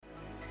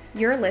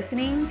You're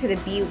listening to the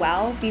Be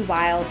Well, Be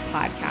Wild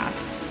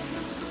podcast.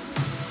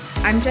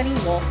 I'm Jenny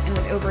Wolf, and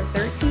with over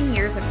 13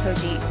 years of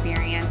coaching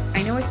experience,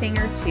 I know a thing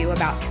or two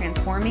about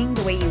transforming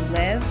the way you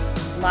live,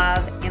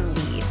 love, and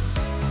lead.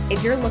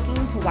 If you're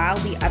looking to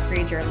wildly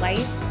upgrade your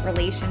life,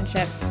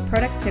 relationships,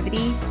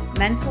 productivity,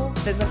 mental,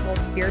 physical,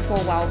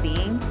 spiritual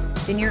well-being,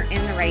 then you're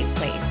in the right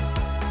place.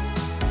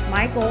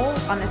 My goal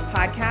on this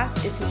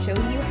podcast is to show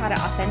you how to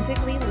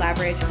authentically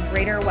leverage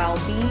greater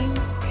well-being,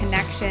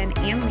 connection,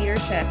 and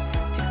leadership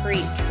to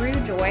create true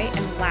joy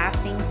and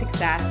lasting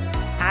success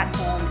at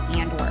home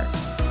and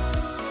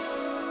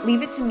work.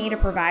 Leave it to me to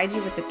provide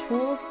you with the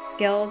tools,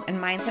 skills, and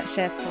mindset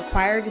shifts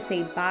required to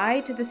say bye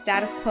to the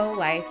status quo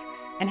life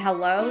and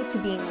hello to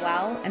being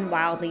well and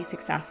wildly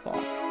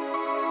successful.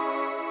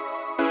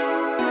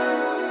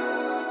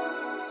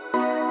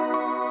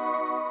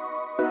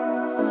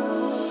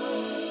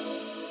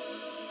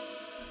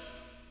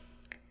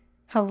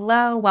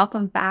 Hello,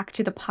 welcome back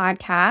to the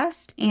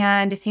podcast.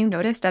 And if you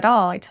noticed at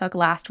all, I took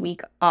last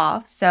week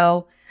off.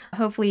 So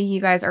hopefully you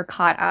guys are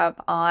caught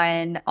up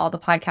on all the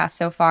podcasts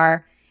so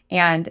far.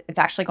 And it's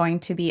actually going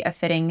to be a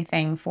fitting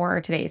thing for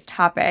today's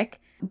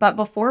topic. But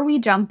before we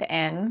jump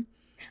in,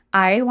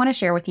 I want to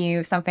share with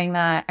you something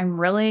that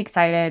I'm really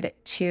excited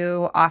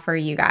to offer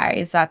you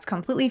guys that's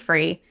completely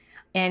free.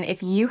 And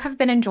if you have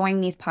been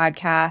enjoying these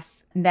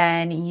podcasts,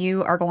 then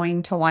you are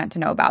going to want to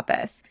know about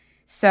this.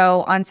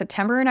 So on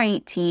September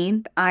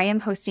 19th, I am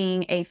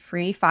hosting a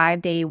free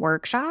 5-day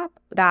workshop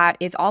that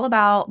is all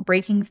about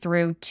breaking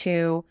through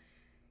to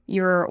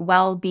your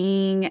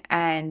well-being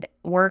and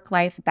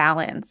work-life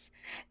balance.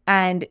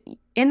 And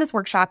in this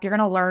workshop, you're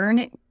going to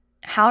learn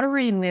how to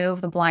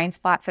remove the blind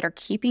spots that are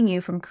keeping you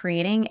from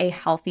creating a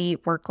healthy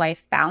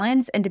work-life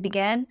balance and to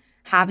begin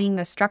having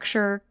the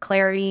structure,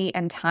 clarity,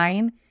 and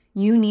time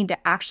you need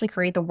to actually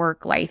create the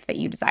work life that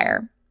you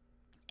desire.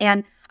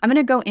 And I'm going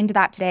to go into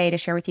that today to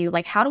share with you,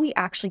 how do we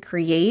actually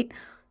create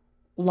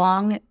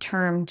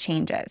long-term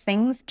changes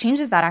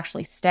that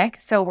actually stick.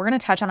 So we're going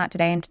to touch on that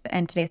today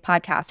in today's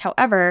podcast.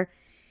 However,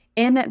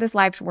 in this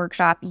live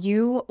workshop,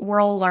 you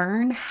will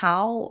learn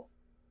how,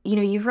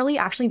 you've really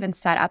actually been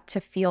set up to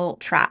feel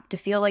trapped, to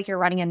feel like you're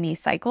running in these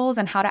cycles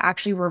and how to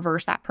actually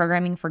reverse that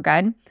programming for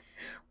good.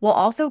 We'll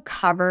also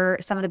cover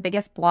some of the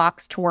biggest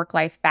blocks to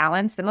work-life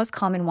balance, the most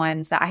common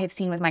ones that I have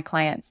seen with my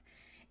clients,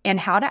 and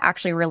how to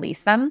actually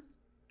release them.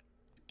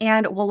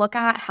 And we'll look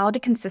at how to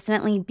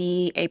consistently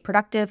be a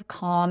productive,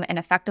 calm, and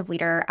effective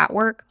leader at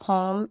work,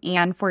 home,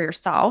 and for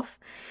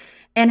yourself,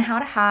 and how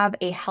to have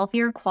a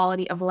healthier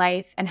quality of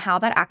life and how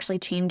that actually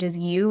changes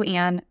you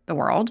and the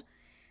world.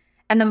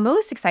 And the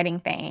most exciting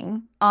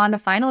thing on the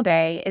final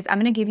day is I'm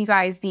going to give you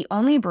guys the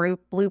only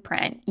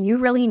blueprint you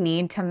really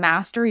need to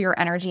master your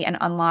energy and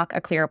unlock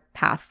a clear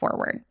path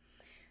forward.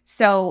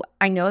 So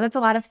I know that's a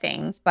lot of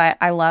things, but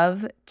I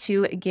love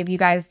to give you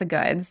guys the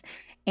goods.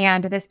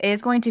 And this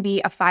is going to be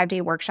a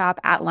 5-day workshop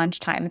at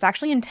lunchtime. It's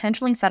actually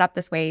intentionally set up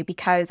this way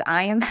because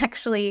I am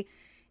actually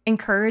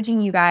encouraging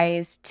you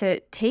guys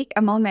to take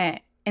a moment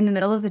in the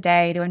middle of the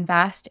day to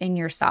invest in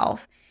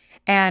yourself.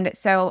 And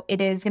so it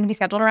is going to be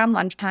scheduled around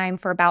lunchtime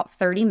for about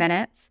 30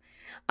 minutes.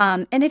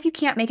 And if you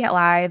can't make it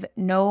live,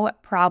 no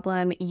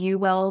problem. You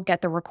will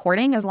get the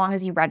recording as long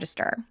as you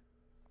register.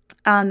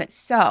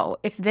 So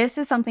if this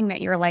is something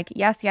that you're like,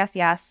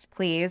 yes,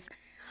 please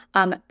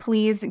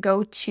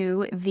go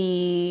to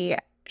the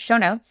show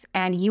notes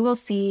and you will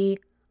see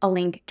a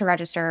link to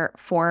register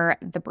for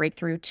the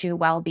Breakthrough to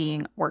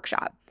Wellbeing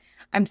workshop.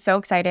 I'm so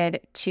excited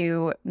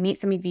to meet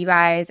some of you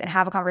guys and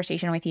have a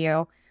conversation with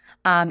you.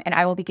 And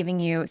I will be giving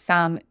you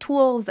some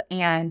tools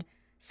and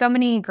so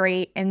many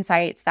great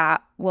insights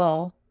that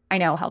will, I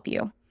know, help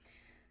you.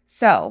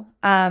 So,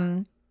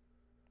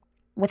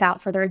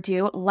 without further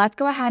ado, let's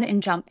go ahead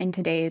and jump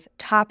into today's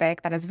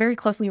topic that is very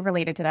closely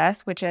related to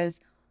this, which is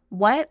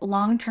what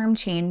long-term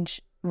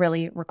change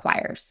really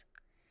requires.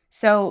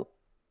 So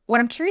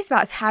what I'm curious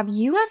about is, have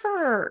you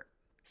ever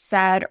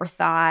said or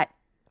thought,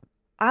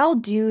 I'll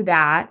do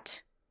that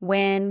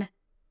when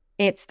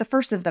it's the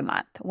first of the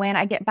month, when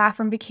I get back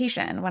from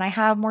vacation, when I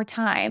have more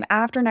time,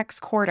 after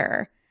next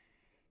quarter?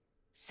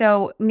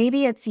 So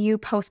maybe it's you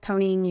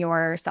postponing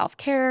your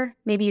self-care.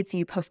 Maybe it's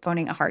you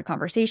postponing a hard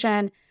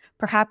conversation.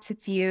 Perhaps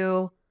it's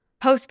you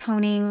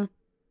postponing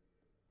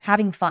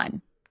having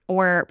fun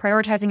or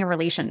prioritizing a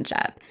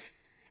relationship.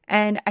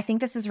 And I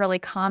think this is really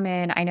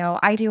common. I know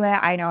I do it.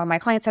 I know my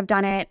clients have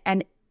done it.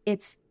 And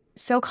it's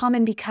so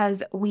common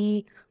because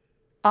we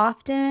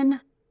often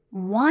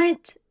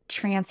want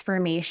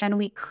transformation.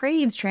 We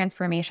crave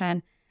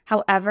transformation.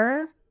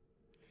 However,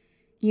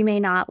 you may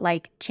not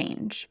like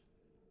change.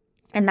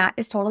 And that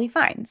is totally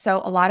fine.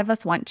 So a lot of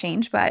us want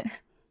change,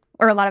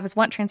 or a lot of us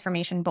want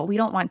transformation, but we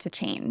don't want to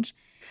change.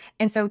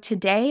 And so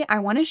today I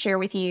want to share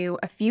with you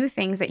a few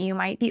things that you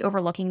might be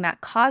overlooking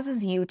that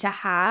causes you to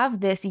have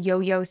this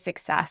yo-yo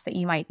success that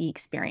you might be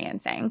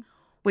experiencing,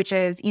 which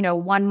is,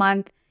 1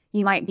 month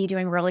you might be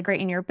doing really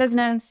great in your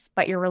business,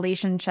 but your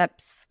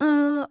relationships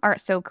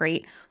aren't so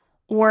great.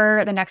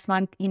 Or the next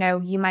month,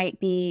 you might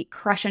be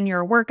crushing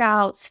your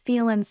workouts,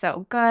 feeling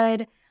so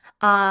good,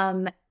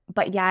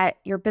 but yet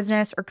your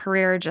business or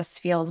career just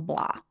feels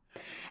blah.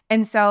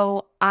 And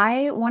so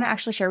I want to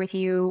actually share with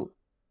you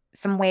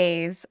some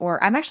ways,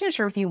 or I'm actually going to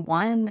share with you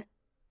one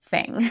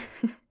thing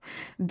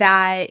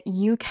that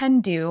you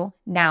can do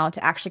now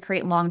to actually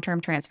create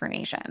long-term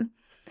transformation.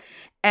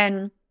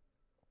 And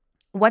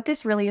what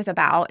this really is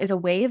about is a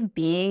way of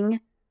being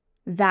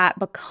that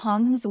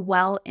becomes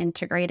well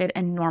integrated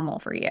and normal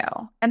for you.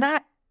 And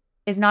that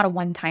is not a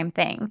one-time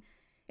thing.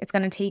 It's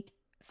going to take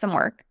some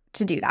work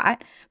to do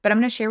that. But I'm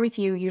going to share with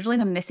you usually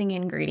the missing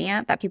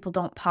ingredient that people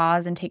don't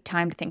pause and take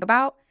time to think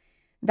about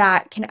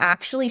that can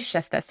actually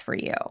shift this for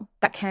you,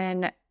 that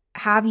can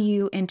have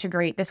you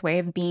integrate this way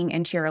of being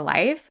into your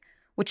life,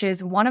 which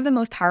is one of the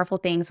most powerful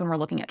things when we're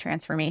looking at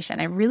transformation.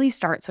 It really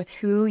starts with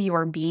who you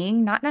are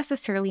being, not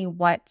necessarily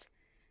what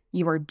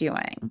you are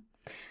doing.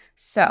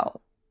 So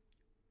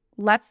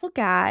let's look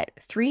at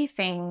 3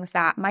 things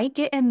that might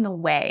get in the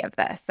way of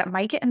this, that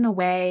might get in the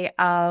way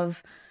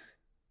of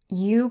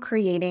you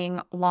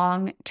creating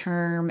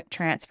long-term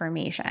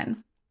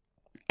transformation,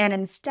 and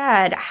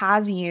instead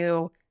has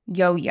you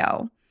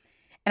yo-yo.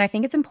 And I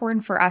think it's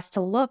important for us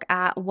to look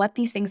at what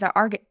these things that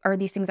are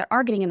these things that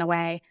are getting in the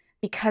way,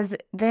 because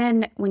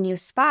then when you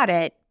spot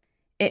it,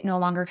 it no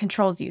longer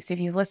controls you. So if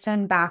you've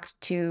listened back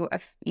to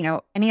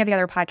any of the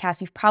other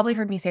podcasts, you've probably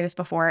heard me say this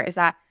before, is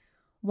that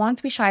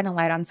once we shine a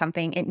light on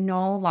something, it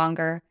no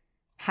longer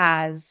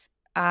has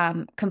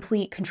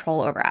complete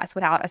control over us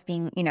without us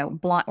being,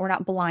 blind. We're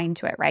not blind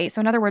to it, right?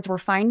 So in other words, we're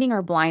finding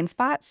our blind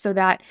spots so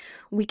that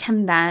we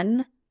can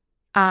then,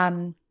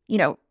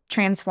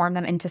 transform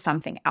them into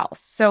something else.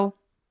 So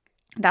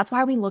that's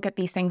why we look at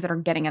these things that are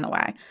getting in the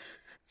way.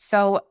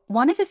 So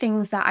one of the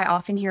things that I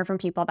often hear from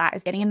people that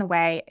is getting in the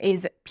way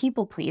is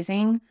people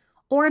pleasing,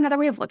 or another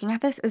way of looking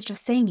at this is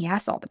just saying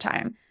yes all the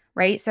time,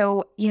 right?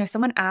 So,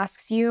 someone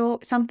asks you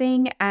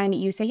something and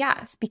you say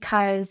yes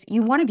because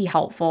you want to be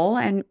helpful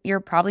and you're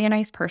probably a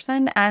nice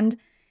person, and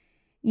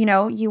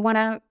you want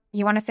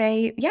to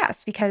say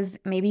yes because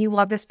maybe you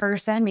love this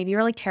person, maybe you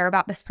really care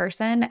about this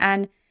person,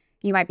 and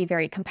you might be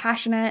very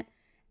compassionate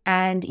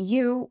and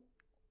you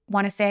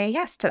want to say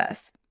yes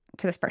to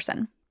this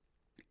person.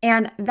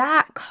 And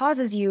that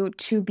causes you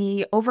to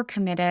be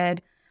overcommitted,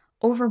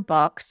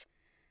 overbooked,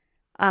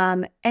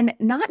 and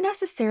not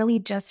necessarily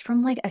just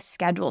from like a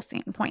schedule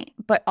standpoint,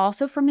 but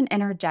also from an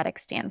energetic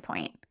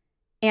standpoint.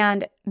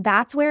 And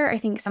that's where I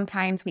think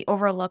sometimes we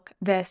overlook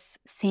this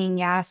saying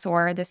yes,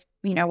 or this,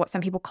 what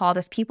some people call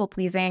this people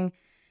pleasing,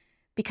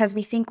 because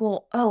we think,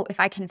 well, oh, if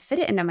I can fit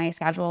it into my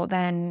schedule,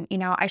 then,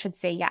 I should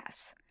say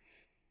yes.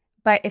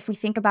 But if we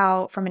think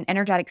about from an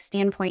energetic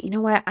standpoint, you know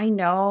what? I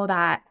know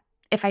that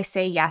if I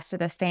say yes to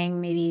this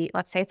thing, maybe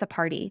let's say it's a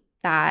party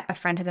that a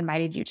friend has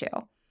invited you to.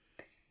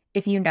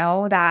 If you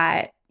know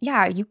that,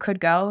 yeah, you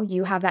could go,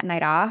 you have that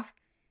night off,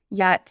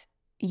 yet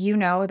you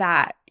know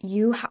that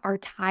you are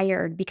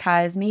tired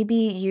because maybe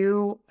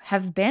you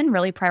have been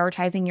really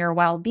prioritizing your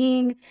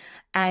well-being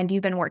and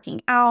you've been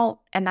working out,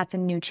 and that's a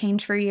new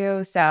change for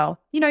you. So,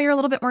 you're a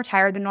little bit more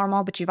tired than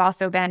normal, but you've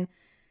also been,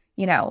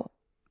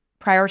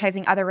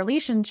 prioritizing other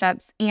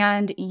relationships,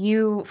 and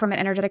you, from an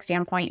energetic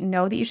standpoint,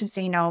 know that you should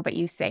say no, but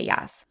you say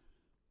yes.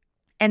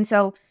 And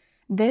so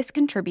this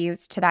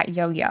contributes to that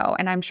yo-yo,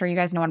 and I'm sure you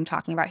guys know what I'm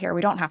talking about here.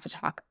 We don't have to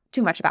talk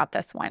too much about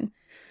this one.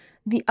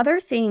 The other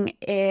thing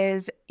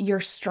is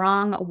your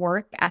strong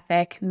work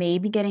ethic may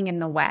be getting in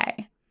the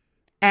way.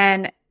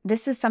 And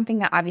this is something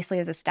that obviously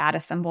is a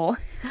status symbol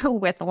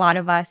with a lot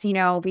of us.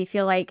 We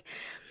feel like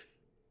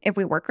if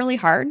we work really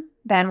hard,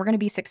 then we're going to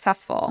be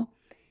successful.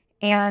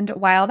 And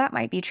while that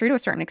might be true to a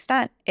certain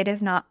extent, it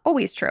is not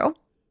always true.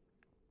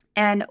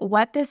 And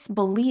what this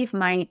belief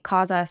might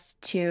cause us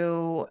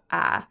to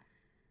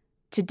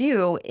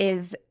do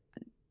is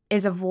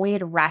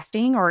avoid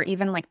resting or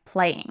even like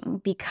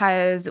playing,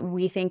 because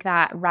we think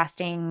that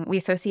we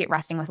associate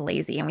resting with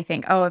lazy, and we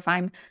think, oh, if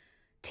I'm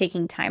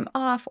taking time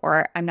off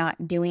or I'm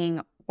not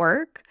doing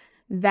work,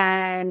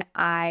 then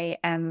I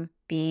am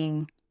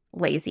being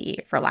lazy,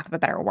 for lack of a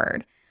better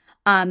word.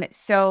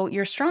 So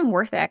your strong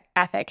work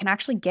ethic can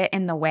actually get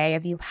in the way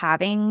of you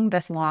having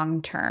this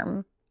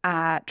long-term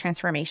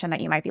transformation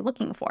that you might be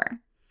looking for.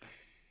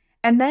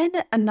 And then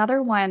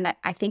another one that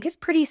I think is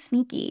pretty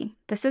sneaky,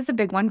 this is a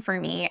big one for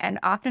me and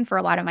often for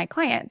a lot of my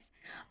clients,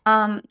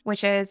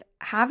 which is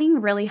having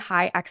really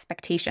high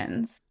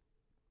expectations.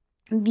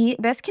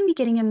 This can be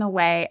getting in the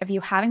way of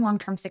you having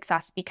long-term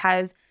success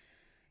because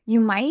you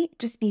might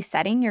just be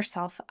setting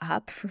yourself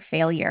up for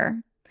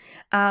failure.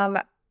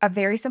 A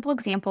very simple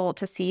example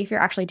to see if you're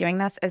actually doing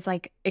this is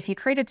like if you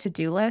create a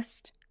to-do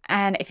list,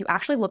 and if you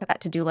actually look at that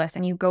to-do list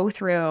and you go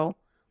through,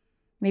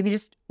 maybe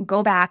just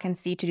go back and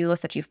see to-do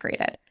lists that you've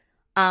created,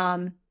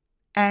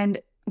 and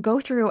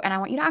go through, and I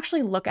want you to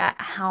actually look at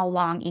how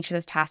long each of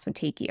those tasks would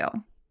take you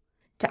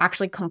to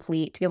actually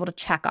complete, to be able to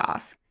check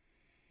off.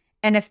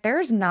 And if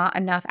there's not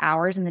enough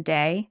hours in the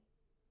day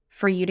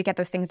for you to get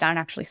those things done and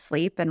actually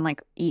sleep and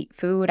like eat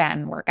food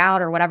and work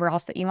out or whatever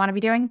else that you want to be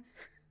doing,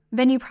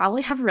 then you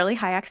probably have really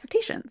high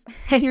expectations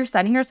and you're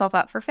setting yourself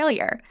up for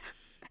failure.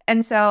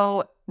 And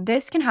so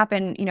this can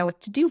happen, with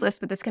to-do lists,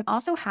 but this can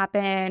also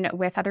happen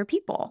with other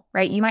people,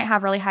 right? You might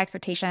have really high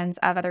expectations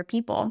of other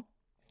people.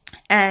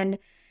 And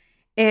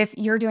if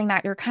you're doing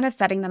that, you're kind of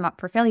setting them up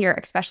for failure,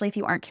 especially if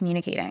you aren't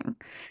communicating.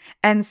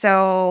 And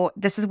so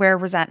this is where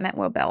resentment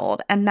will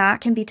build, and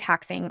that can be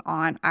taxing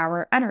on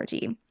our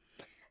energy.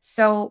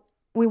 So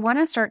we want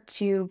to start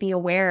to be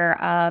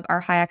aware of our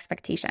high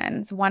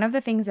expectations. One of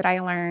the things that I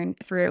learned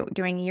through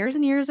doing years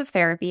and years of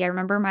therapy, I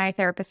remember my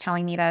therapist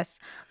telling me this,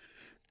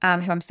 who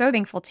I'm so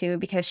thankful to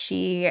because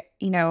she,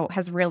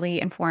 has really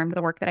informed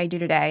the work that I do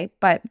today.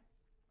 But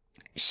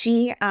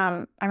she,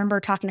 I remember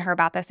talking to her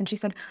about this, and she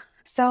said,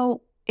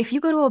 so if you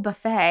go to a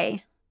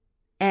buffet,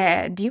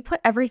 do you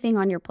put everything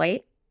on your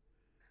plate?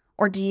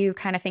 Or do you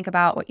kind of think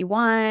about what you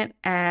want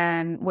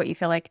and what you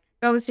feel like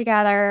goes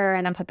together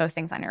and then put those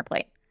things on your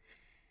plate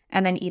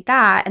and then eat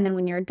that? And then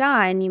when you're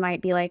done, you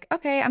might be like,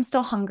 okay, I'm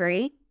still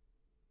hungry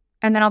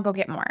and then I'll go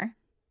get more.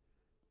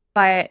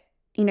 But,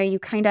 you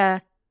kind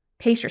of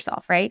pace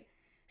yourself, right?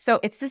 So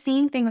it's the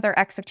same thing with our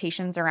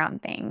expectations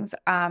around things.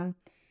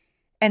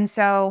 And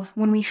so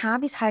when we have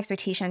these high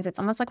expectations, it's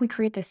almost like we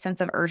create this sense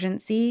of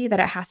urgency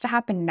that it has to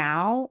happen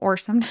now. Or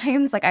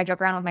sometimes, like I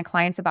joke around with my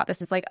clients about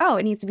this, it's like, oh,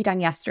 it needs to be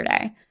done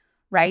yesterday,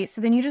 right?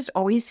 So then you just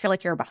always feel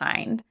like you're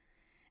behind.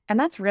 And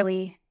that's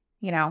really,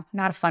 not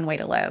a fun way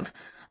to live.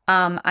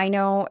 I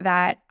know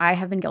that I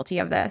have been guilty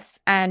of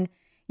this. And,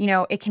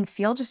 it can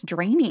feel just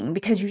draining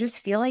because you just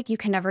feel like you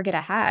can never get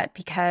ahead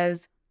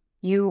because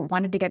you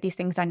wanted to get these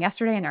things done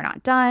yesterday and they're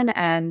not done.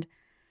 And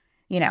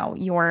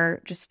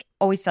you're just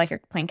always feel like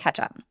you're playing catch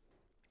up.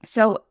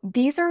 So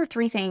these are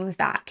 3 things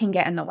that can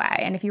get in the way.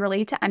 And if you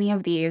relate to any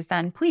of these,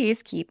 then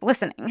please keep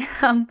listening.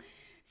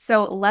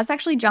 So let's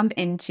actually jump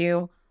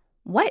into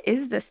what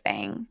is this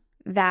thing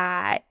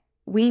that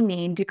we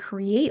need to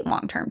create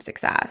long-term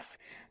success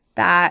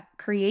that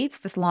creates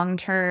this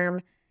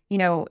long-term,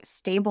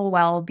 stable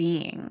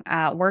well-being,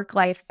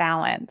 work-life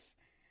balance,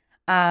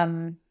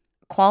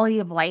 quality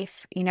of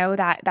life,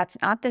 that's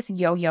not this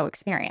yo-yo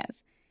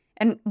experience.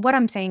 And what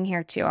I'm saying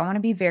here too, I want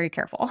to be very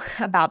careful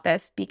about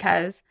this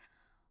because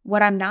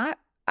what I'm not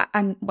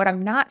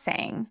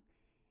saying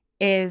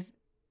is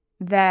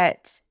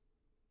that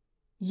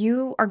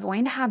you are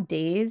going to have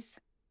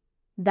days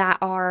that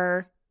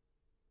are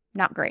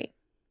not great.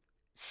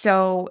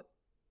 So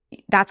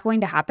that's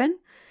going to happen.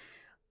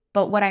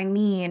 But what I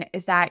mean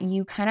is that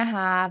you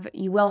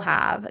will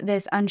have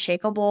this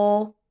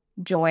unshakable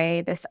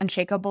joy, this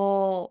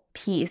unshakable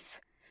peace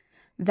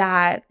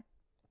that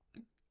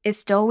is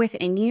still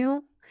within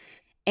you.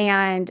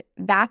 And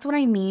that's what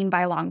I mean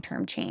by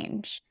long-term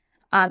change.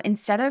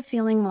 Instead of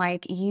feeling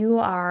like you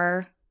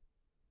are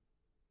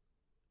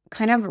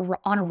kind of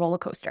on a roller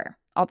coaster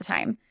all the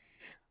time.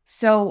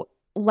 So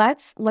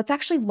let's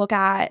actually look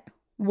at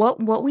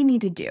what we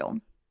need to do.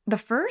 The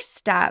first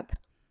step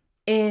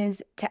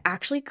is to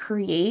actually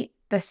create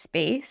the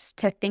space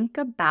to think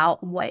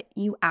about what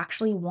you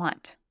actually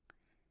want.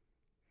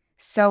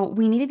 So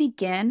we need to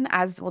begin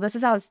this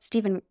is how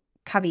Stephen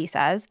Covey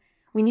says,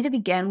 we need to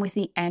begin with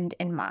the end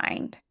in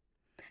mind.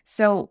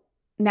 So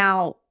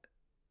now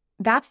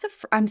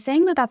I'm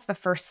saying that that's the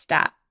first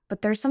step,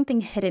 but there's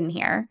something hidden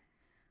here,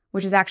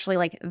 which is actually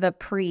like the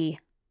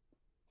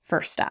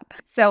first step.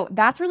 So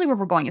that's really where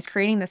we're going, is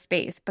creating the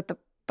space.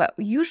 But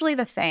usually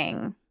the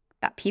thing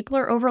that people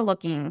are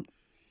overlooking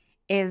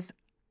is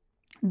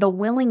the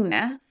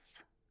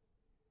willingness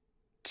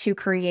to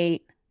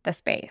create the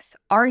space.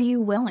 Are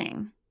you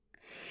willing?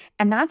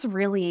 And that's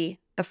really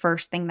the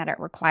first thing that it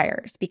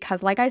requires,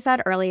 because like I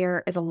said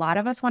earlier, is a lot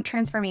of us want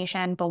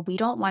transformation, but we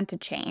don't want to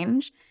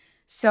change.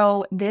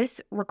 So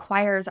this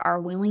requires our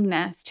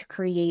willingness to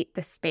create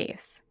the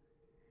space,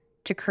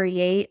 to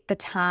create the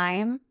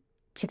time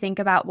to think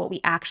about what we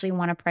actually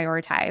want to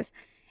prioritize.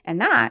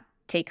 And that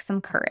takes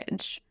some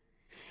courage.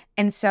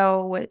 And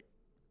so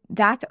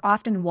that's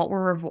often what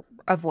we're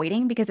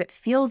avoiding because it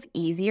feels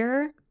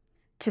easier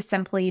to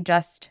simply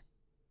just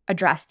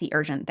address the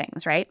urgent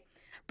things, right?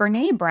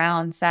 Brené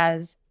Brown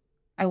says,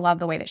 I love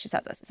the way that she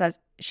says this.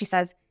 She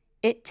says,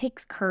 it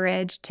takes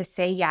courage to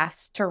say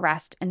yes to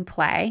rest and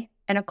play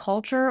in a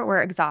culture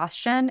where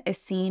exhaustion is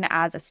seen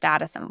as a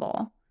status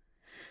symbol.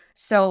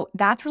 So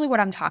that's really what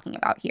I'm talking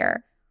about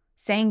here.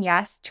 Saying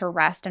yes to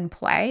rest and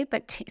play,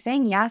 but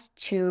saying yes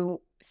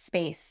to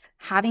space,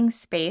 having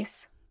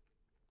space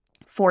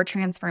for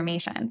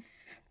transformation.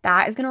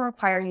 That is going to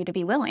require you to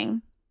be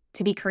willing,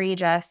 to be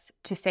courageous,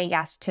 to say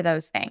yes to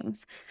those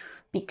things.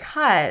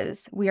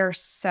 Because we are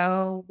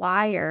so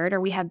wired, or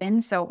we have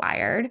been so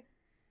wired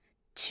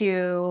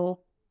to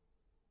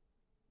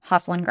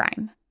hustle and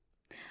grind.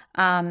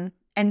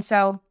 And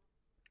so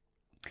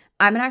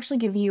I'm going to actually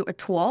give you a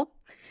tool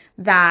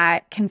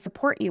that can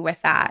support you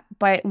with that.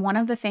 But one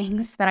of the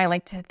things that I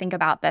like to think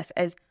about this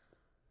is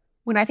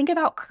when I think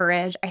about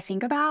courage, I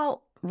think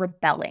about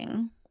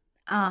rebelling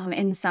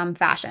in some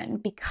fashion,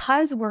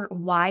 because we're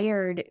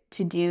wired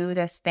to do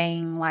this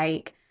thing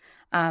like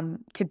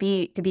to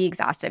be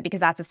exhausted, because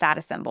that's a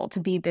status symbol, to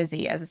be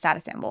busy as a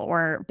status symbol,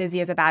 or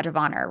busy as a badge of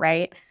honor,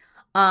 right?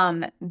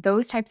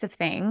 Those types of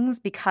things,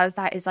 because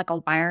that is like a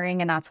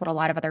wiring and that's what a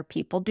lot of other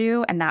people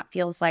do, and that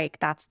feels like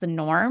that's the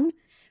norm,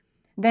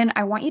 then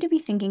I want you to be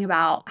thinking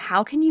about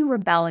how can you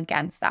rebel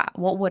against that?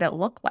 What would it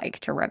look like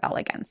to rebel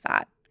against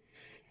that?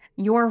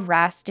 Your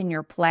rest and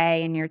your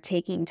play and your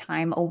taking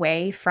time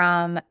away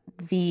from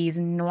these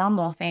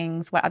normal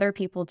things, what other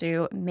people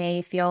do,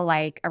 may feel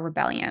like a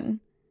rebellion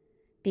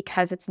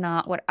because it's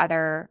not what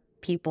other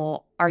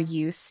people are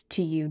used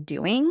to you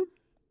doing.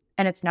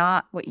 And it's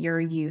not what you're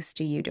used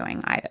to you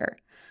doing either.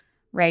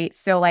 Right.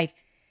 So like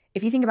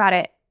if you think about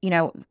it,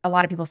 a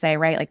lot of people say,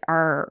 right, like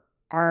our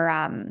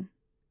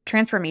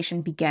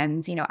transformation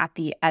begins, at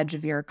the edge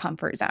of your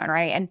comfort zone,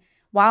 right? And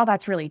while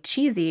that's really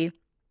cheesy,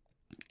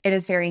 it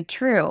is very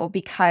true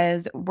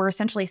because we're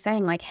essentially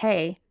saying like,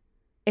 hey,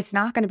 it's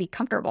not going to be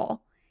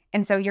comfortable.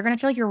 And so you're going to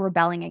feel like you're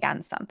rebelling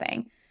against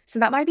something. So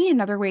that might be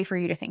another way for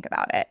you to think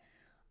about it.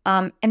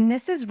 And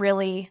this is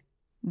really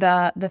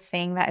the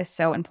thing that is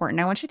so important.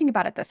 I want you to think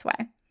about it this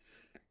way.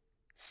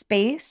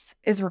 Space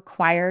is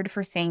required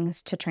for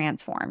things to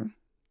transform.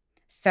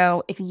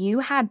 So if you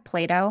had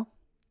Play-Doh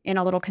in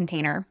a little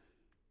container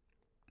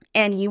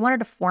and you wanted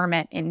to form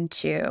it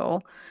into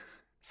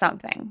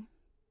something,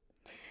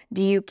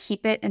 do you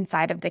keep it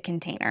inside of the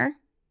container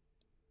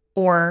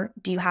or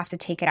do you have to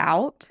take it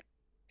out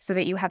so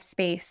that you have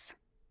space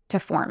to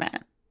form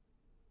it?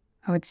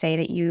 I would say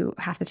that you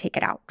have to take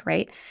it out,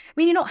 right? I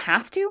mean, you don't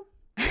have to,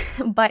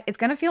 but it's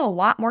going to feel a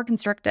lot more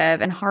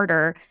constrictive and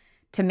harder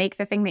to make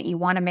the thing that you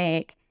want to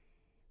make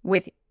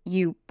with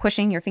you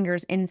pushing your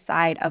fingers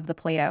inside of the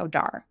Play-Doh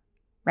jar,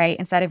 right?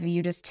 Instead of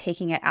you just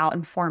taking it out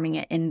and forming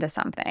it into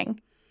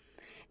something.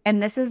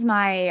 And this is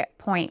my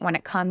point when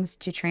it comes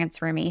to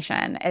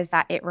transformation, is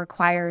that it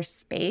requires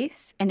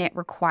space and it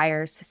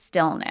requires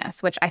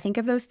stillness, which I think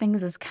of those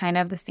things as kind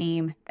of the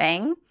same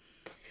thing.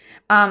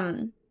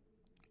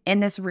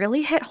 And this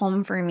really hit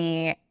home for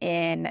me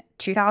in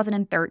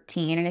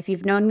 2013. And if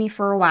you've known me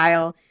for a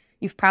while,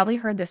 you've probably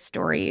heard this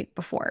story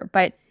before.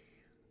 But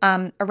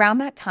around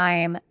that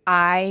time,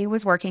 I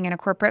was working in a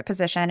corporate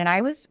position and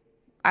I was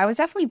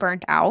definitely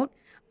burnt out.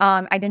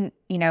 I didn't,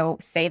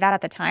 say that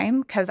at the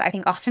time because I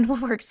think often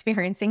when we're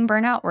experiencing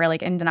burnout, we're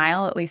like in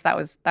denial. At least that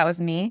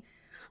was me.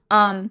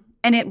 And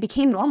it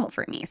became normal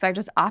for me. So I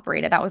just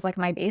operated. That was like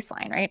my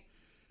baseline, right?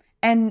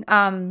 And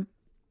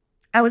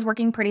I was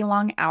working pretty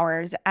long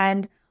hours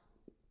and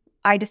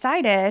I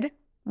decided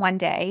one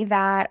day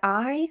that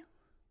I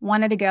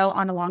wanted to go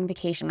on a long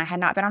vacation. I had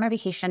not been on a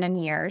vacation in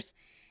years.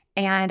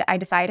 And I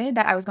decided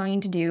that I was going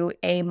to do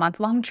a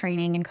month-long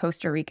training in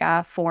Costa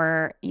Rica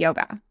for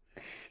yoga.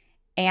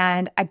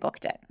 And I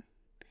booked it.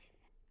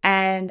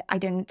 And I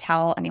didn't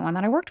tell anyone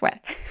that I worked with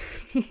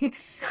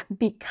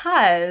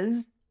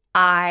because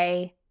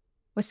I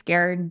was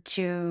scared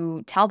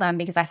to tell them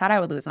because I thought I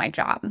would lose my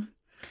job.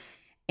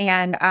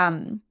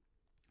 And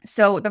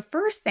so the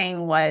first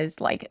thing was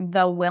like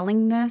the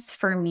willingness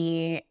for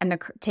me and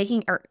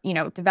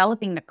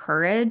developing the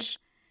courage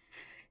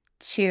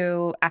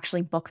to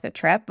actually book the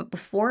trip. But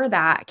before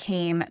that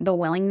came the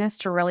willingness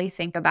to really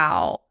think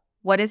about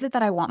what is it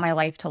that I want my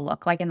life to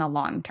look like in the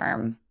long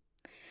term?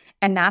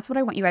 And that's what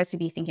I want you guys to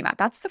be thinking about.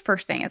 That's the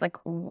first thing is like,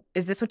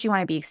 is this what you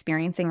want to be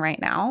experiencing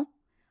right now?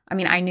 I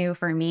mean, I knew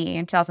for me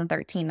in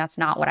 2013, that's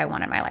not what I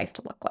wanted my life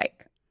to look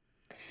like.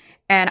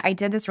 And I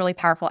did this really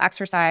powerful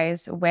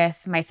exercise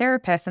with my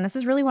therapist. And this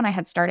is really when I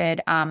had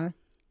started, I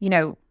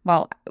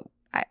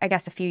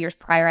guess a few years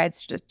prior, I had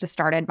just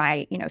started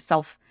my,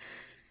 self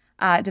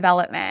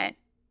development,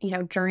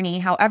 journey.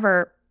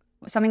 However,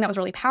 something that was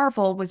really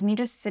powerful was me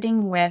just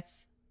sitting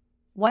with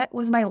what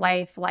was my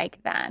life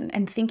like then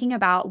and thinking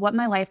about what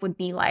my life would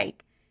be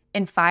like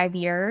in 5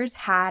 years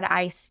had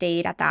I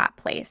stayed at that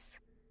place,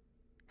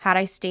 had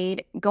I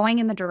stayed going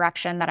in the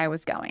direction that I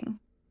was going.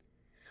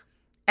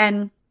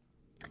 And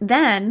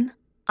then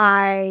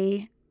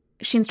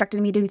she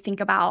instructed me to think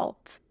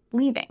about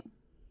leaving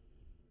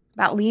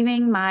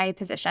my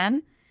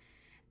position.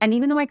 And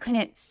even though I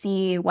couldn't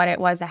see what it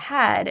was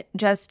ahead,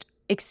 just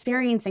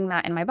experiencing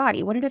that in my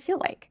body, what did it feel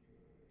like?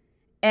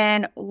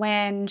 And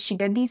when she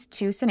did these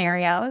two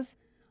scenarios,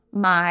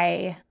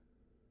 I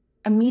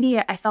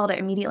felt it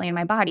immediately in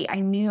my body. I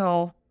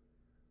knew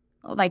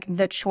like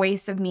the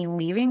choice of me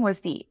leaving was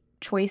the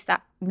choice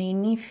that made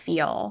me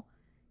feel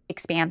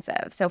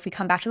expansive. So if we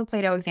come back to the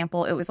Play-Doh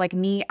example, it was like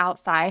me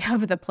outside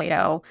of the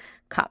Play-Doh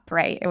cup,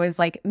 right? It was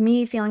like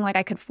me feeling like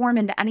I could form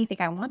into anything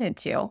I wanted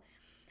to.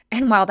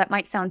 And while that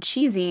might sound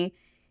cheesy,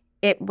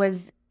 it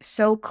was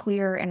so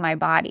clear in my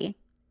body.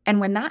 And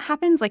when that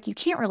happens, like you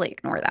can't really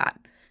ignore that.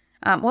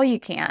 Well, you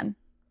can,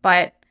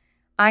 but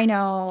I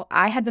know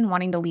I had been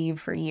wanting to leave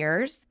for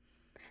years.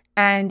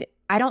 And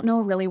I don't know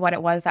really what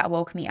it was that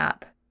woke me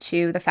up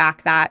to the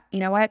fact that,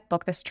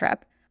 book this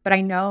trip. But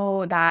I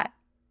know that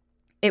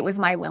it was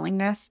my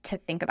willingness to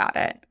think about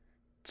it,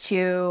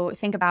 to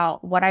think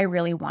about what I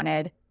really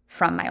wanted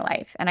from my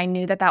life. And I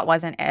knew that that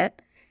wasn't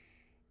it.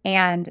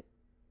 And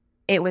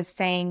it was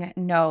saying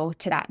no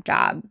to that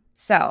job.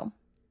 So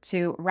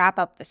to wrap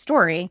up the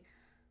story,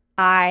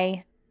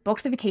 I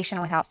booked the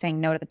vacation without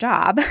saying no to the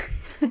job.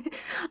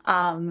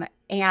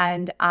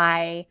 And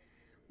I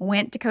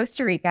went to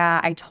Costa Rica.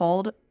 I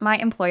told my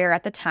employer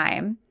at the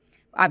time,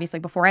 obviously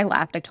before I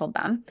left, I told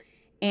them.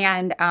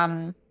 And,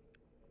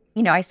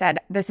 I said,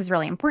 this is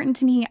really important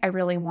to me. I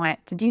really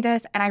want to do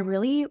this. And I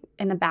really,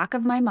 in the back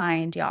of my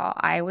mind, y'all,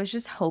 I was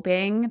just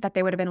hoping that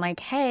they would have been like,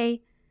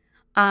 hey,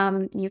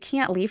 you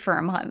can't leave for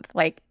a month.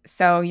 Like,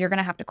 so you're going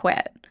to have to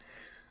quit.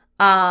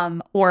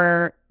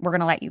 Or we're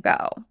going to let you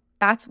go.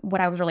 That's what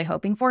I was really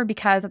hoping for,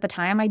 because at the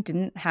time I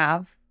didn't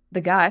have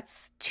the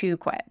guts to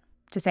quit,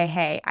 to say,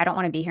 hey, I don't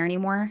want to be here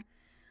anymore.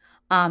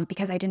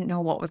 Because I didn't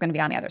know what was going to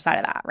be on the other side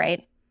of that.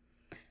 Right.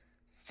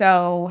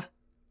 So,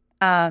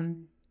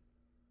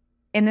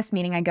 in this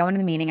meeting, I go into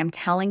the meeting, I'm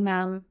telling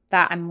them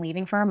that I'm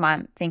leaving for a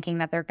month, thinking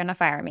that they're going to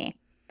fire me.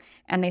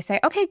 And they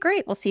say, okay,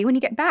 great. We'll see you when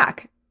you get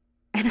back.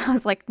 And I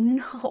was like,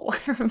 no.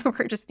 I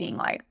remember just being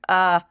like,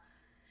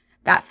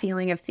 that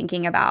feeling of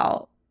thinking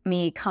about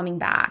me coming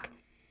back.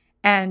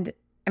 And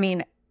I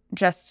mean,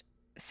 just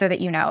so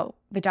that you know,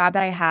 the job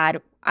that I had,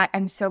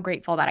 I'm so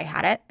grateful that I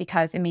had it,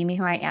 because it made me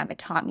who I am. It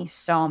taught me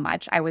so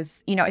much. I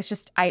was, it's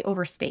just, I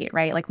overstayed,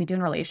 right? Like we do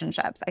in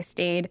relationships. I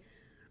stayed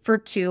for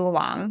too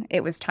long.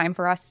 It was time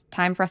for us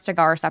to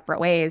go our separate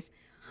ways,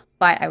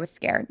 but I was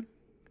scared.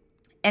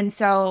 And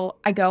so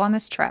I go on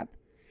this trip,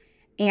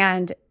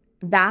 and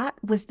that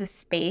was the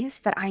space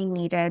that I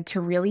needed to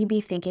really be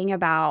thinking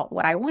about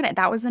what I wanted.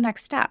 That was the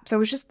next step. So it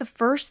was just, the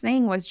first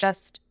thing was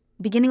just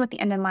beginning with the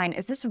end in mind.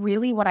 Is this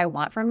really what I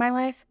want from my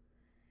life?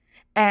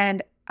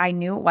 And I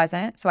knew it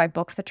wasn't. So I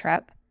booked the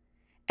trip,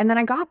 and then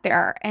I got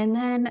there, and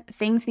then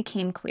things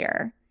became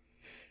clear.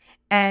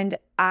 And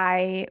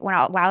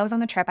while I was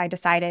on the trip, I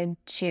decided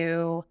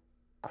to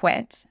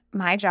quit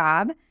my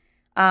job.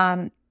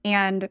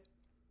 And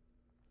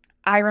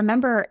I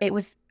remember it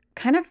was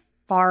kind of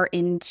far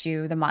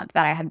into the month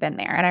that I had been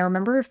there. And I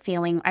remember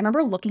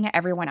looking at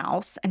everyone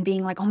else and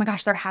being like, oh my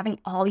gosh, they're having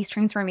all these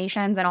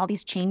transformations and all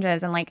these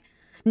changes, and like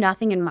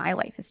nothing in my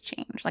life has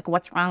changed. Like,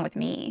 what's wrong with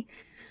me?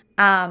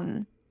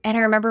 And I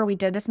remember we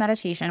did this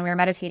meditation. We were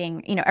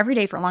meditating, every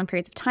day for long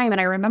periods of time. And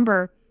I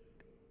remember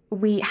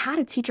we had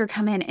a teacher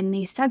come in, and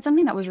they said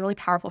something that was really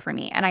powerful for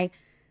me. And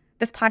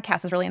this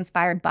podcast is really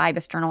inspired by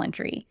this journal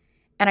entry.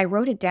 And I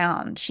wrote it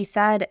down. She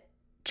said,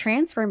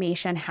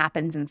 transformation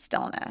happens in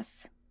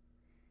stillness.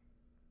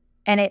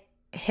 And it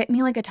hit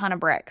me like a ton of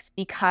bricks,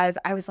 because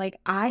I was like,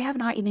 I have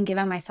not even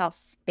given myself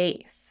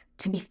space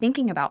to be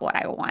thinking about what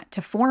I want,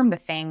 to form the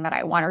thing that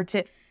I want, or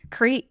to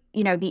create,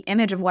 the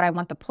image of what I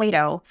want the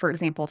Play-Doh, for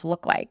example, to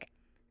look like.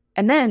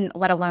 And then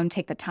let alone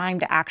take the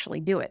time to actually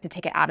do it, to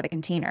take it out of the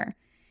container.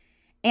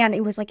 And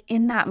it was like,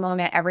 in that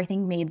moment,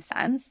 everything made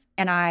sense.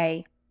 And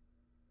I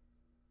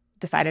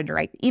decided to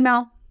write the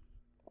email.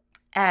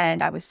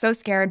 And I was so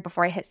scared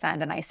before I hit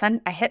send. And I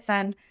hit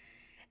send.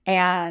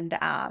 And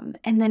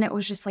then it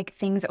was just like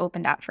things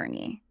opened up for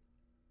me.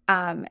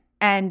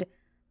 And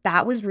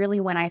that was really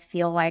when I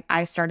feel like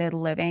I started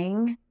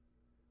living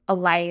a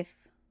life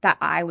that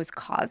I was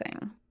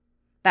causing,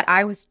 that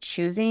I was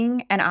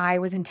choosing, and I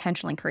was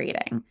intentionally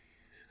creating.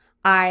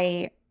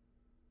 I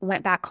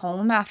went back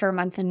home after a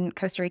month in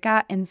Costa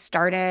Rica and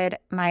started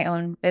my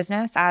own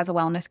business as a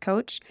wellness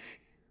coach,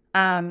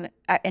 in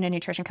a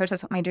nutrition coach.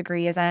 That's what my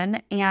degree is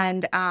in.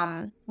 And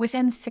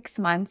within 6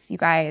 months, you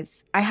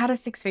guys, I had a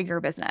 6-figure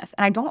business.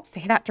 And I don't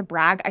say that to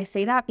brag. I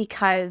say that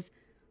because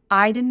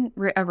I didn't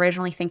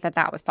originally think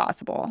that was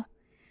possible.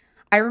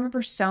 I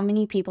remember so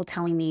many people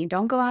telling me,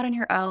 don't go out on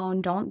your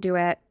own, don't do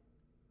it.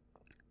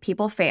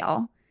 People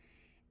fail.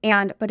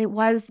 But it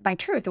was my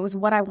truth. It was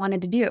what I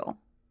wanted to do.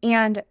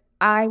 And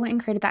I went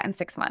and created that in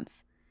 6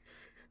 months,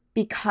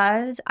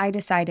 because I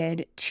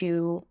decided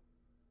to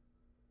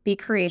be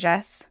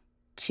courageous,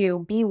 to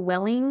be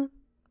willing.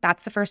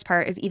 That's the first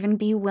part, is even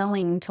be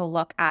willing to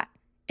look at,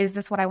 is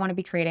this what I want to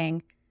be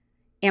creating?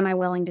 Am I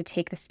willing to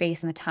take the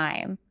space and the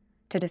time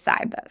to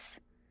decide this?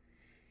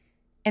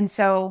 And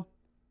so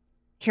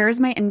here's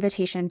my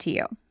invitation to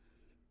you.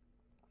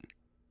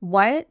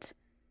 What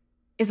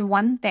is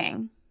one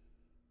thing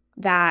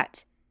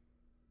that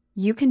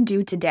you can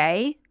do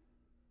today?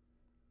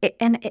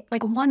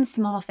 Like one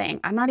small thing.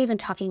 I'm not even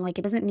talking like,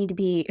 it doesn't need to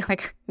be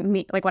like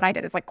me, like what I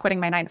did is like quitting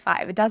my 9 to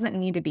 5. It doesn't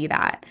need to be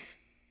that,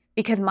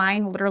 because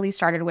mine literally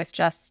started with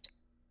just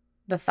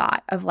the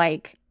thought of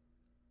like,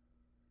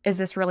 is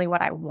this really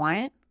what I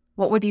want?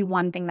 What would be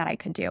one thing that I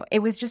could do? It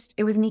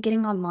was me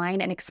getting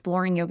online and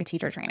exploring yoga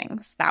teacher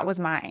trainings.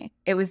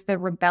 It was the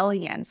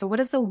rebellion. So what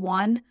is the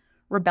one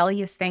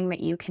rebellious thing that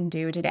you can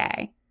do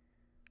today?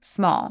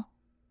 Small.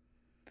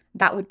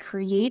 That would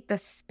create the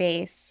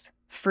space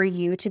for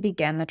you to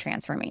begin the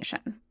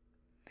transformation.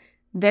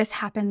 This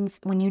happens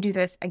when you do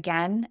this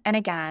again and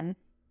again.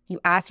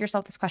 You ask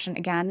yourself this question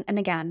again and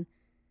again,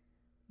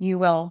 you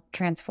will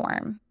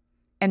transform.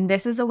 And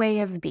this is a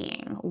way of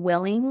being.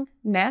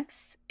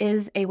 Willingness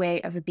is a way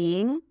of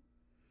being.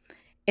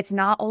 It's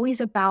not always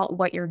about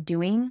what you're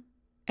doing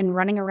and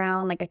running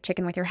around like a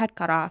chicken with your head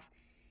cut off.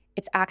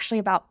 It's actually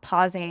about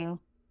pausing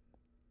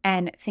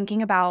and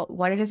thinking about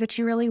what it is that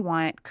you really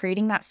want,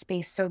 creating that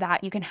space so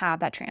that you can have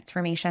that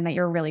transformation that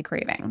you're really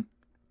craving.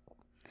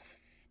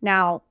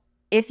 Now,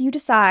 if you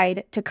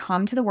decide to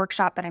come to the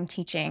workshop that I'm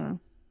teaching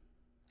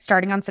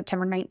starting on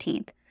September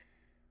 19th,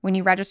 when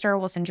you register,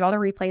 we'll send you all the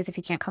replays. If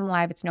you can't come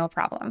live, it's no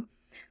problem.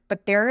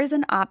 But there is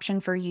an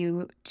option for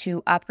you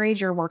to upgrade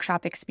your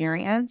workshop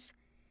experience.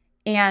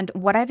 And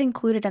what I've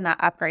included in that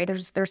upgrade,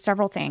 there's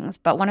several things,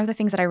 but one of the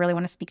things that I really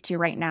want to speak to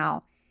right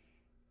now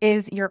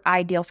is your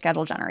ideal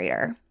schedule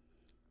generator.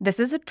 This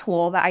is a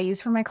tool that I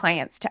use for my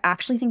clients to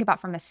actually think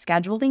about from a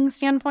scheduling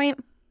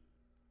standpoint.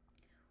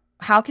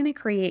 How can they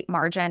create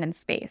margin and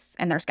space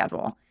in their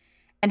schedule?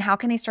 And how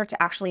can they start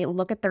to actually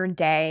look at their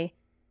day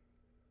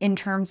in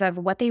terms of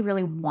what they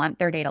really want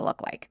their day to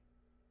look like?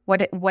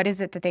 What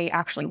is it that they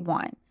actually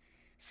want?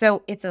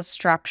 So it's a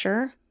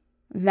structure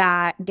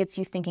that gets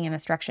you thinking in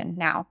this direction.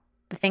 Now,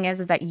 the thing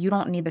is that you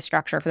don't need the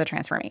structure for the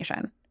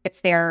transformation.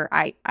 It's there.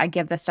 I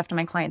give this stuff to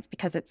my clients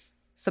because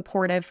it's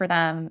supportive for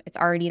them. It's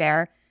already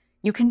there.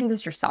 You can do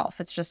this yourself.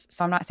 It's just,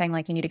 so I'm not saying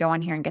like you need to go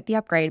on here and get the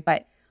upgrade,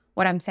 but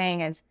what I'm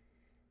saying is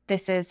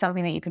this is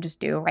something that you can just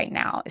do right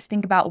now, is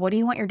think about, what do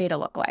you want your day to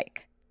look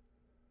like?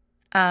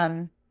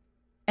 And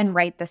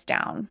write this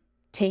down,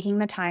 taking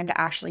the time to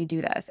actually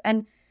do this.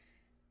 And,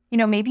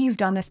 maybe you've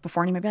done this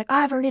before and you might be like, oh,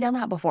 I've already done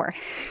that before.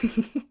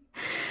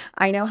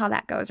 I know how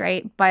that goes,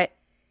 right? But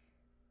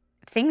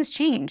things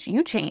change,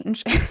 you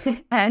change,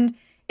 and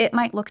it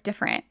might look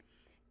different.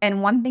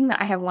 And one thing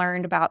that I have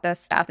learned about this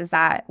stuff is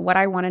that what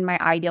I wanted my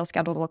ideal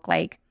schedule to look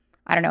like,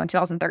 I don't know, in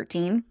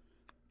 2013,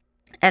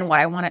 and what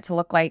I want it to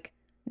look like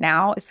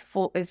now is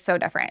so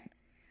different.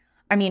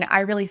 I mean, I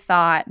really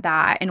thought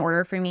that in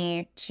order for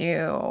me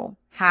to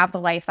have the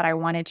life that I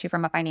wanted to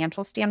from a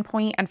financial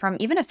standpoint and from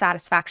even a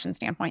satisfaction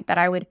standpoint, that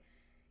I would,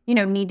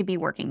 need to be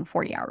working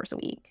 40 hours a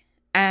week.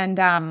 And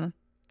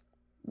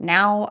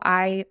now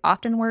I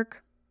often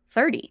work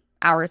 30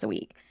 hours a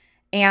week.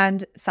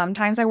 And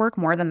sometimes I work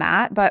more than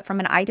that. But from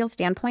an ideal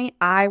standpoint,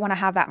 I want to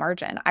have that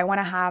margin. I want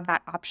to have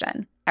that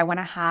option. I want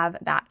to have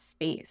that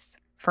space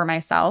for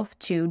myself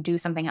to do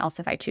something else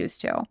if I choose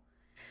to.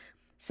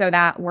 So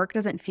that work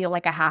doesn't feel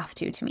like a have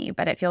to me,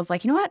 but it feels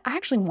like, you know what? I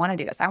actually want to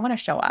do this. I want to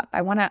show up.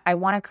 I want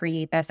to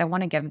create this. I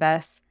want to give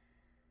this.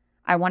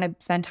 I want to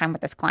spend time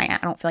with this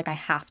client. I don't feel like I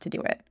have to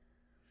do it.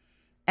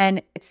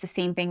 And it's the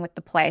same thing with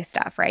the play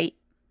stuff, right?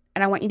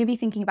 And I want you to be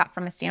thinking about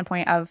from a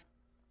standpoint of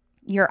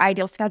your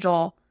ideal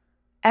schedule,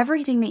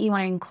 everything that you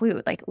want to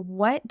include. Like,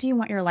 what do you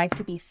want your life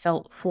to be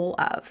filled full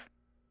of?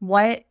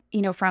 What,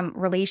 from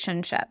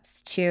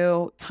relationships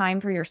to time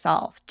for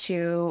yourself,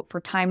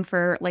 for time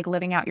for like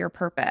living out your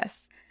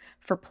purpose,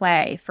 for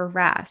play, for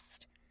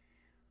rest.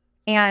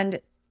 And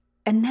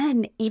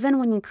then even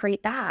when you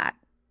create that,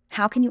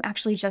 how can you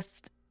actually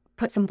just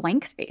put some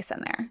blank space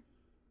in there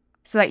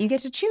so that you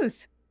get to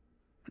choose?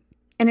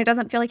 And it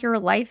doesn't feel like your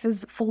life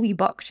is fully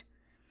booked.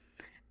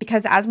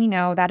 Because as we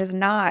know, that is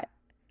not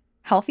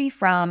healthy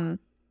from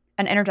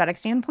an energetic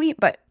standpoint,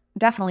 but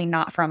definitely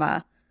not from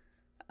a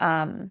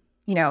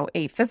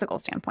physical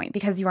standpoint,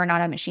 because you are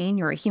not a machine,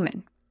 you're a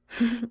human.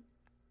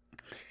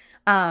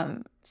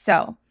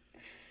 So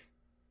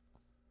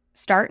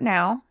start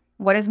now.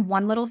 What is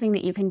one little thing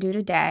that you can do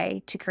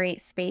today to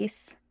create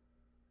space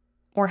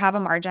or have a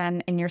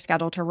margin in your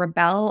schedule to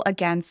rebel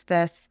against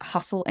this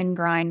hustle and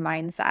grind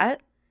mindset?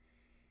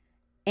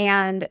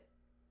 And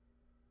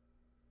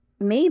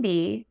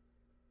maybe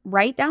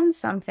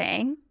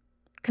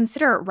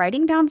consider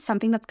writing down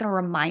something that's going to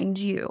remind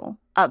you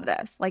of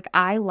this. Like,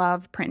 I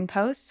love print and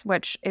posts,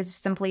 which is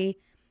simply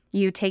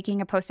you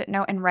taking a Post-it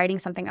note and writing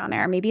something on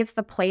there. Maybe it's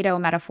the Play-Doh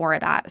metaphor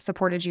that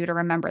supported you to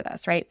remember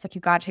this, right? It's like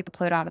you got to take the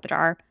Play-Doh out of the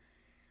jar.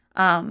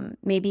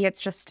 Maybe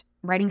it's just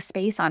writing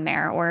space on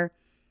there, or,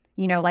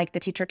 like the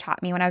teacher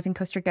taught me when I was in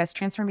Costa Rica,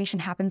 transformation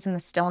happens in the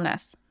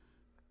stillness.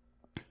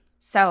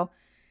 So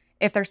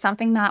if there's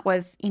something that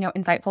was,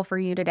 insightful for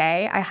you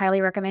today, I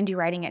highly recommend you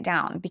writing it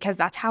down, because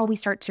that's how we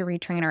start to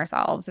retrain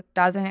ourselves. It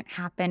doesn't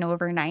happen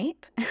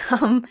overnight.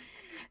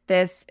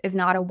 This is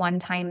not a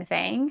one-time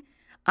thing.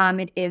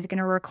 It is going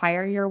to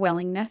require your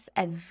willingness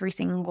every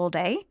single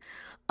day.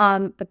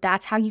 But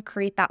that's how you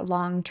create that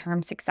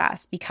long-term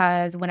success,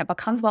 because when it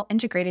becomes well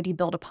integrated, you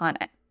build upon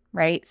it,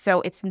 right?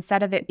 So it's,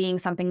 instead of it being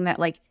something that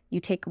like you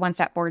take one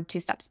step forward, 2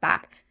 steps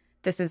back,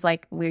 this is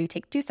like where you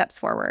take 2 steps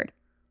forward,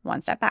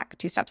 1 step back,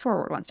 2 steps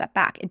forward, 1 step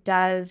back. It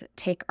does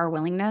take our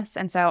willingness.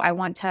 And so I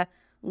want to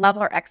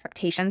level our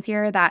expectations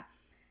here that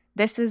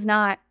this is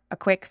not a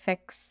quick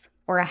fix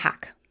or a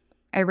hack.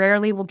 I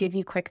rarely will give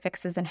you quick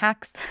fixes and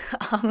hacks.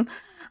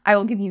 I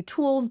will give you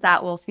tools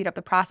that will speed up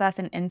the process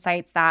and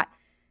insights that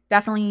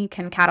definitely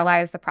can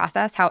catalyze the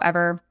process.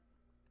 However,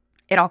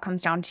 it all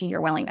comes down to your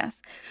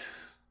willingness.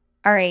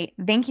 All right.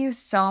 Thank you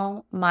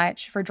so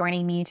much for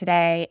joining me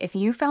today. If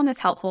you found this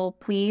helpful,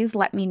 please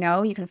let me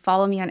know. You can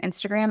follow me on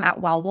Instagram at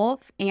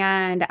Wellwolf,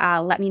 and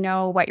let me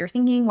know what you're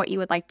thinking, what you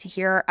would like to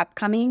hear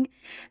upcoming,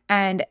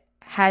 and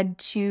head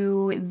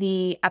to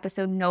the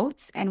episode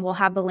notes and we'll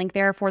have the link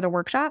there for the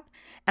workshop.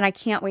 And I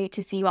can't wait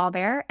to see you all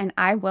there, and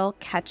I will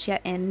catch you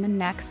in the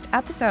next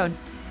episode.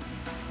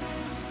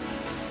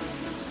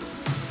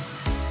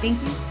 Thank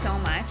you so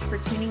much for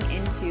tuning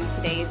into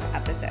today's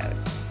episode.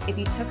 If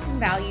you took some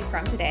value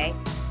from today,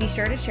 be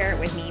sure to share it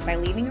with me by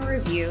leaving a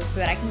review so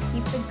that I can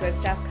keep the good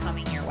stuff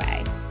coming your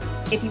way.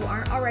 If you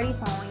aren't already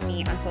following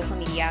me on social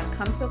media,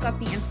 come soak up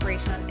the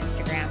inspiration on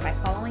Instagram by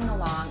following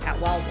along at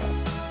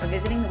Wellwolf or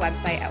visiting the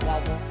website at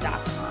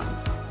wellwolf.com.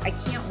 I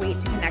can't wait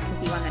to connect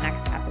with you on the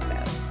next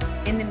episode.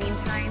 In the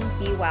meantime,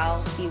 be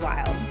well, be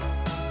wild.